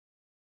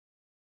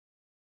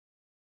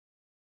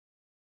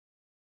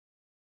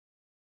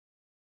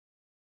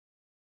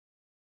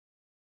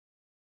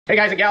Hey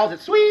guys and gals,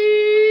 it's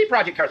Sweet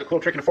Project Cars, a cool,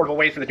 trick, and affordable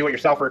ways for the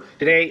do-it-yourselfer.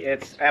 Today,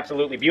 it's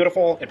absolutely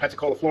beautiful in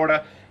Pensacola,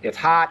 Florida. It's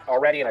hot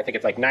already, and I think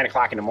it's like 9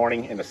 o'clock in the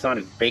morning, and the sun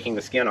is baking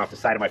the skin off the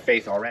side of my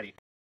face already.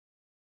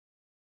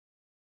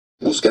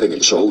 Buscar en el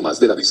show más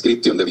de la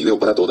descripción de video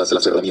para todas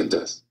las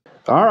herramientas.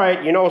 All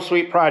right, you know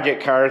Sweet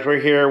Project Cars, we're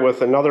here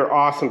with another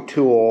awesome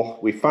tool.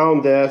 We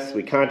found this,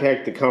 we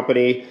contacted the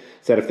company,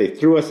 said if they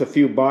threw us a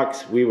few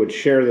bucks, we would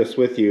share this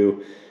with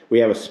you. We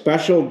have a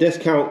special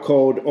discount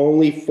code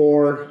only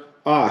for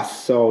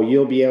us, so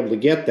you'll be able to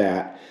get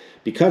that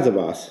because of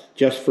us,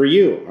 just for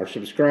you, our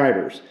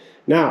subscribers.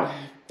 Now,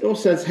 no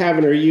sense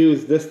having her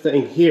use this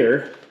thing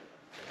here,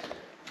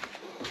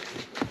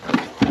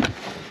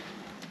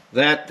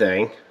 that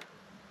thing,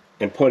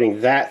 and putting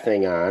that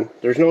thing on.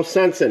 There's no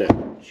sense in it.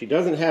 She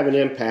doesn't have an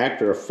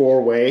impact or a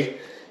four-way,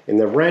 and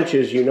the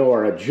wrenches, you know,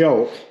 are a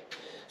joke.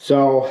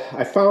 So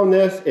I found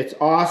this. It's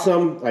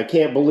awesome. I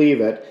can't believe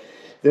it.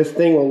 This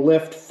thing will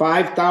lift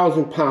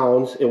 5,000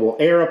 pounds. It will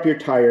air up your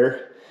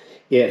tire.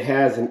 It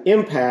has an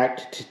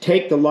impact to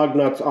take the lug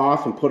nuts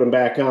off and put them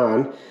back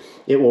on.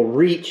 It will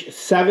reach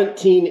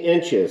 17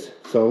 inches.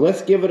 So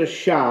let's give it a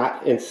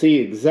shot and see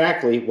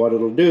exactly what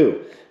it'll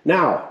do.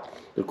 Now,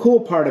 the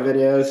cool part of it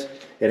is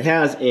it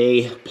has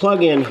a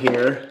plug-in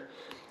here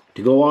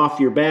to go off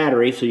your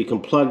battery, so you can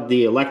plug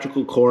the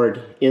electrical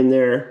cord in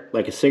there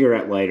like a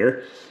cigarette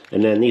lighter,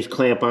 and then these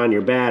clamp on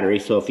your battery.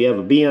 So if you have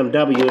a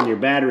BMW and your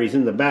battery's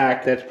in the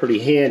back, that's pretty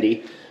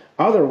handy.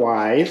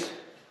 Otherwise,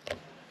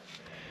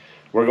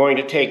 we're going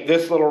to take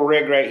this little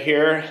rig right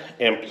here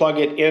and plug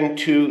it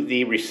into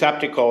the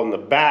receptacle in the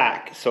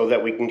back so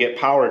that we can get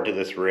power to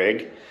this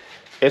rig.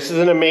 This is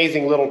an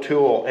amazing little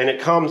tool, and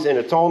it comes in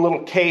its own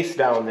little case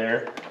down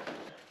there.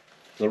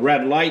 The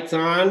red light's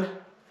on.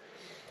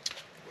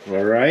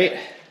 All right.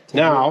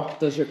 Now,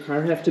 does your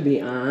car have to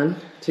be on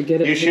to get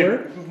it to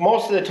work?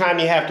 Most of the time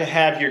you have to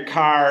have your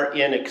car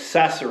in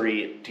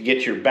accessory to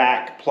get your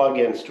back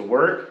plug-ins to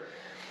work.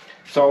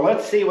 So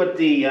let's see what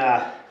the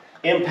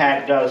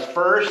impact does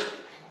first.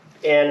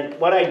 And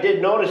what I did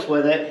notice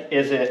with it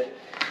is that,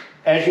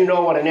 as you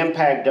know what an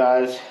impact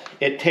does,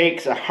 it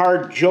takes a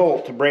hard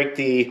jolt to break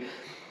the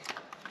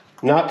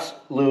nuts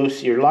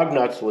loose, your lug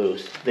nuts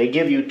loose. They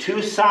give you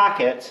two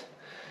sockets,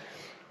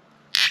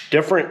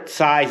 different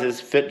sizes,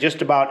 fit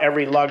just about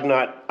every lug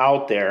nut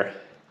out there.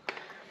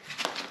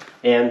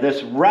 And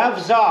this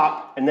revs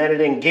up and then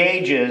it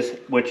engages,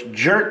 which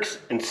jerks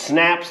and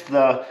snaps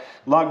the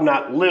lug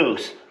nut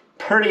loose.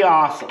 Pretty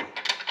awesome.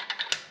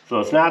 So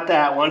it's not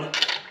that one,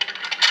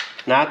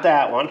 not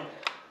that one,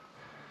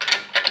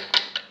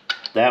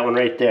 that one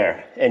right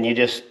there. And you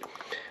just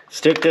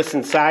stick this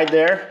inside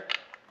there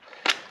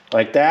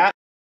like that.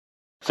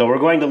 So we're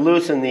going to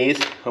loosen these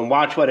and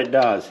watch what it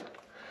does.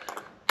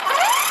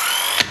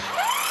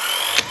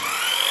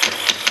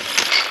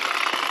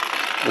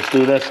 Let's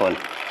do this one.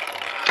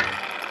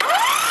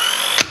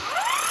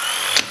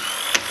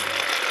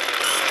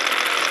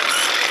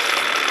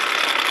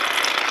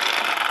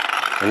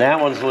 And that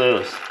one's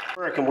loose.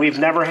 And we've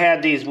never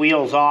had these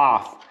wheels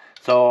off,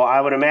 so I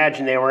would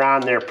imagine they were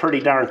on there pretty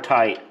darn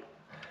tight.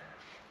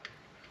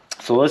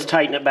 So let's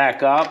tighten it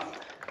back up.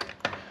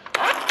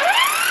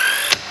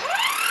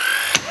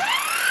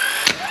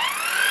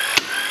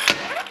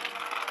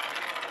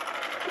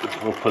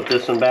 We'll put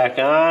this one back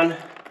on.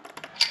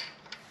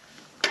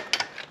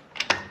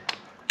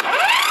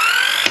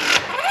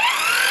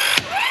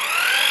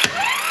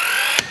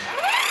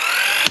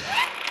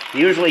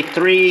 Usually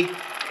 3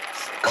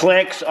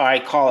 clicks, or I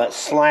call it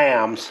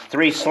slams.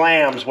 3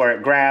 slams where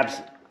it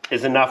grabs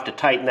is enough to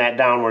tighten that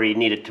down where you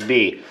need it to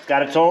be. It's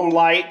got its own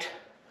light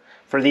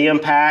for the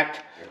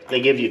impact.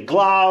 They give you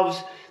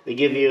gloves. They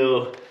give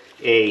you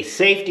a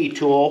safety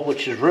tool,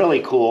 which is really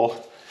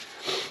cool.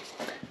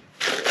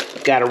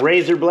 It's got a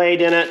razor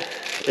blade in it.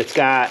 It's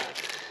got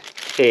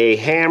a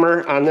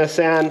hammer on this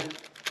end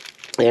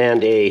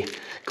and a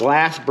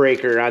glass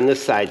breaker on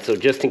this side, so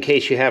just in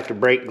case you have to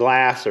break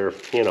glass, or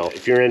you know,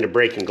 if you're into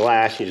breaking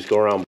glass, you just go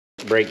around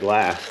and break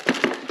glass.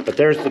 But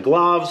there's the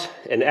gloves,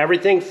 and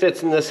everything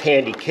fits in this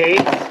handy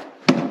case.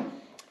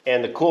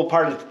 And the cool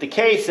part of the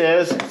case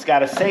is it's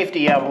got a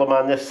safety emblem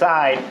on this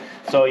side,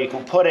 so you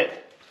can put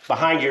it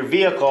behind your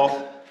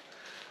vehicle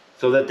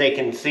so that they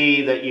can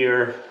see that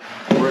you're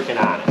working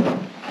on it.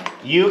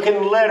 You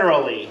can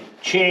literally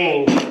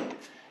change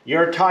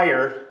your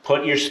tire,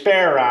 put your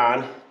spare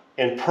on,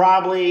 and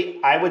probably,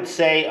 I would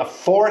say,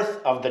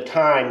 1/4 of the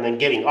time than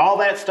getting all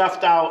that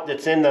stuff out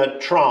that's in the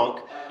trunk.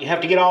 You have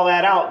to get all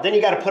that out, then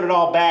you got to put it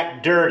all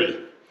back dirty.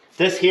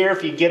 This here,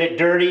 if you get it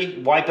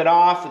dirty, wipe it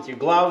off with your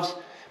gloves,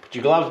 put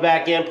your gloves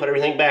back in, put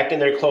everything back in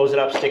there, close it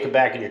up, stick it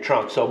back in your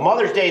trunk. So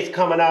Mother's Day is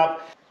coming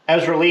up.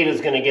 Ezralita's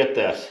going to get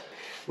this.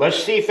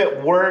 Let's see if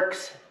it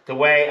works the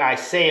way I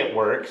say it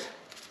works.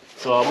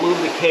 So I'll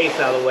move the case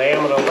out of the way.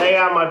 I'm going to lay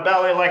on my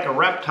belly like a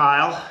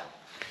reptile.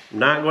 I'm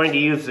not going to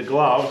use the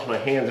gloves. My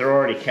hands are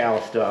already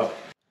calloused up.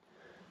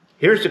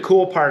 Here's the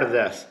cool part of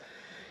this.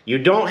 You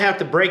don't have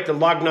to break the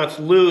lug nuts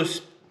loose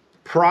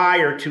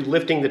prior to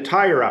lifting the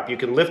tire up. You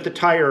can lift the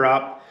tire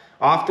up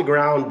off the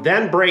ground,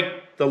 then break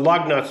the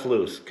lug nuts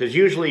loose, because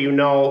usually, you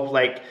know,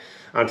 like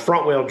on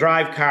front wheel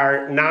drive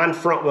car,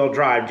 non-front wheel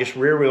drive, just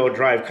rear wheel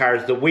drive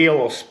cars, the wheel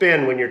will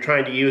spin when you're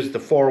trying to use the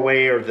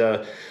 4-way or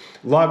the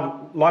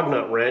lug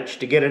nut wrench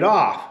to get it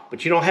off.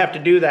 But you don't have to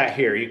do that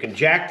here. You can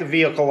jack the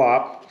vehicle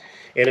up,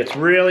 and it's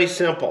really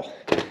simple.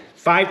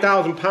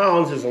 5,000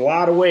 pounds is a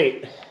lot of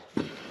weight.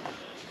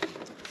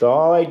 So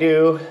all I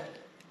do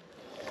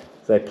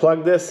is I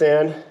plug this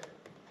in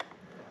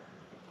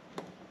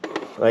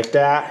like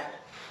that,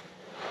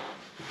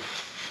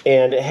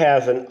 and it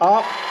has an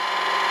up,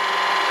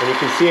 and you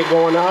can see it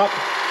going up,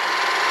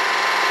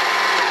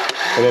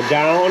 and a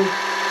down,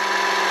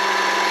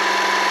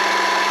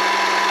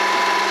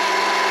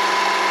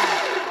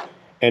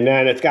 and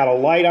then it's got a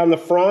light on the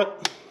front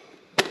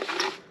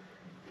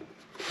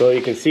so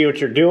you can see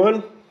what you're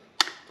doing,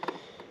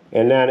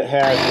 and then it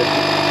has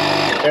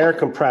the air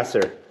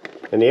compressor,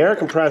 and the air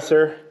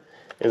compressor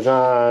is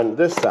on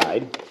this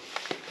side.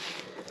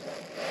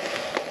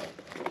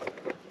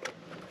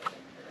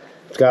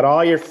 It's got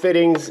all your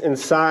fittings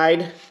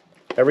inside,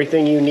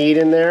 everything you need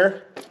in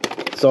there.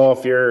 So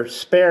if your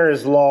spare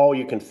is low,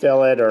 you can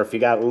fill it, or if you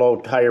got low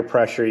tire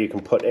pressure, you can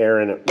put air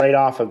in it right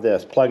off of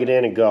this. Plug it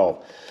in and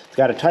go. It's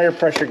got a tire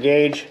pressure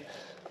gauge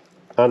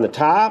on the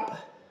top.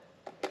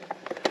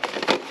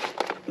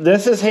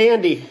 This is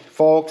handy,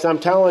 folks, I'm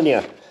telling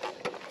you.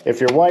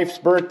 If your wife's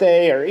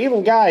birthday, or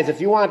even guys,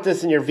 if you want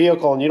this in your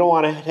vehicle and you don't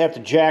want to have to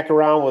jack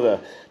around with a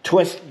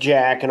twist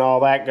jack and all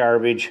that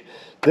garbage,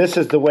 this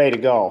is the way to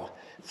go.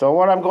 So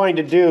what I'm going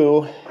to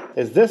do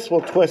is this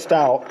will twist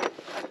out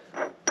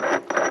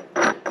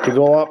to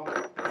go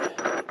up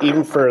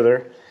even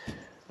further.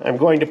 I'm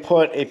going to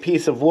put a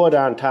piece of wood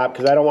on top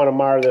because I don't want to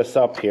mar this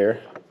up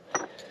here.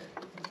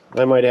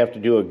 I might have to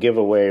do a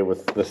giveaway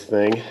with this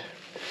thing.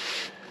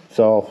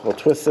 So we'll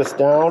twist this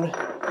down,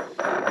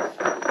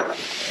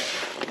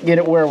 get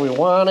it where we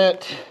want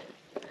it.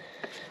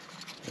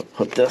 We'll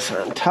put this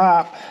on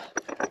top.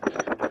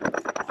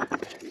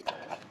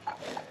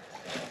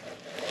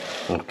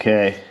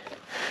 Okay,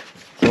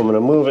 so I'm going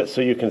to move it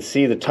so you can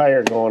see the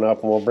tire going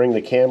up, and we'll bring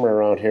the camera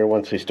around here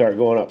once we start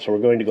going up. So we're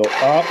going to go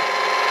up.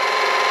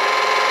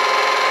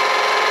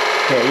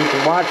 Okay, you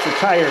can watch the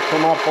tire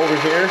come up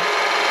over here.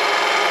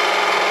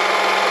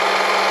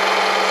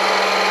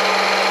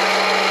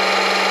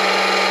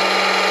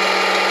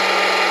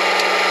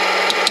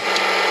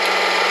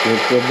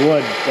 The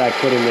wood I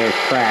put in there is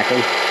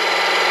cracking.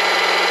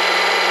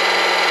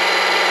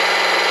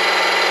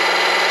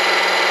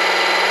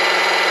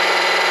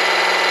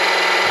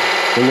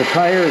 And the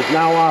tire is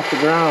now off the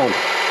ground.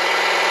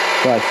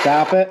 So I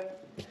stop it,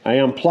 I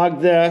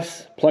unplug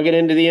this, plug it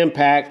into the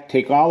impact,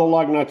 take all the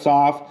lug nuts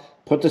off,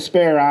 put the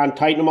spare on,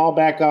 tighten them all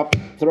back up,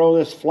 throw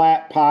this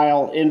flat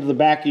pile into the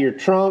back of your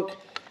trunk.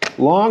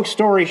 Long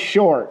story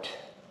short,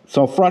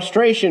 so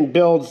frustration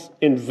builds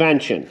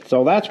invention.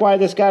 So that's why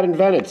this got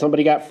invented.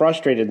 Somebody got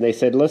frustrated and they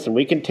said, listen,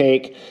 we can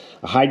take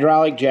a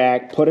hydraulic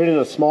jack, put it in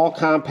a small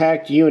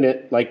compact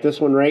unit like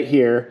this one right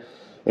here,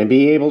 and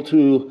be able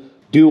to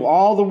do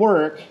all the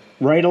work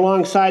right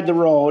alongside the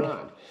road.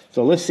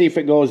 So let's see if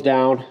it goes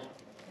down.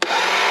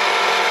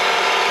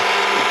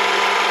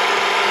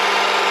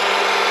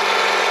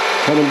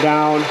 Coming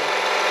down.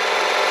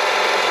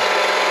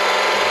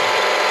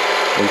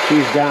 And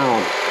she's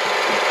down.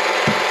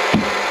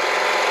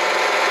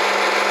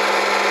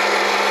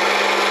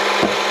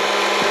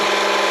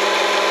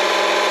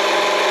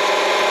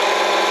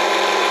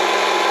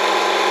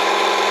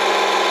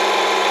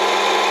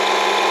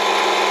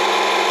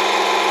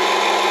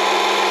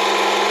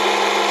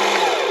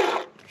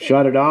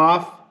 Shut it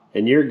off,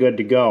 and you're good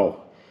to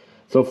go.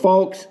 So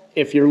folks,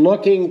 if you're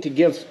looking to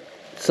give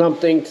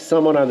something to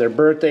someone on their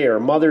birthday or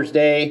Mother's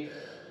Day,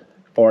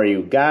 or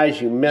you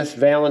guys, you missed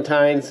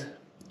Valentine's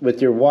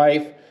with your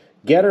wife,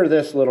 get her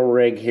this little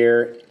rig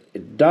here.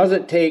 It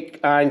doesn't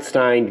take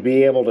Einstein to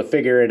be able to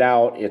figure it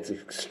out. It's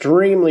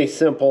extremely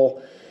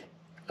simple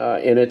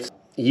in its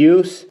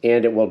use,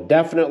 and it will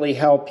definitely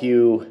help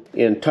you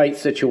in tight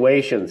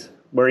situations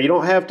where you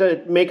don't have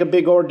to make a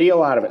big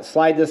ordeal out of it.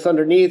 Slide this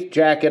underneath,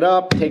 jack it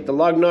up, take the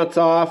lug nuts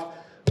off,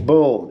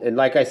 boom. And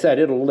like I said,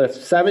 it'll lift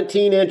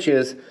 17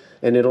 inches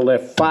and it'll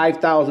lift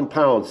 5,000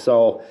 pounds.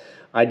 So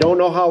I don't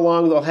know how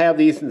long they'll have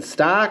these in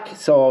stock,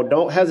 so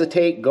don't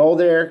hesitate, go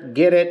there,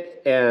 get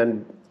it,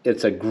 and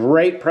it's a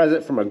great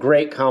present from a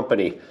great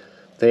company.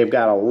 They've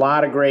got a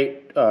lot of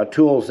great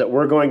tools that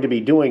we're going to be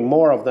doing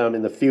more of them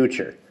in the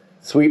future.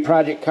 Sweet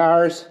Project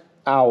Cars,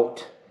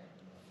 out.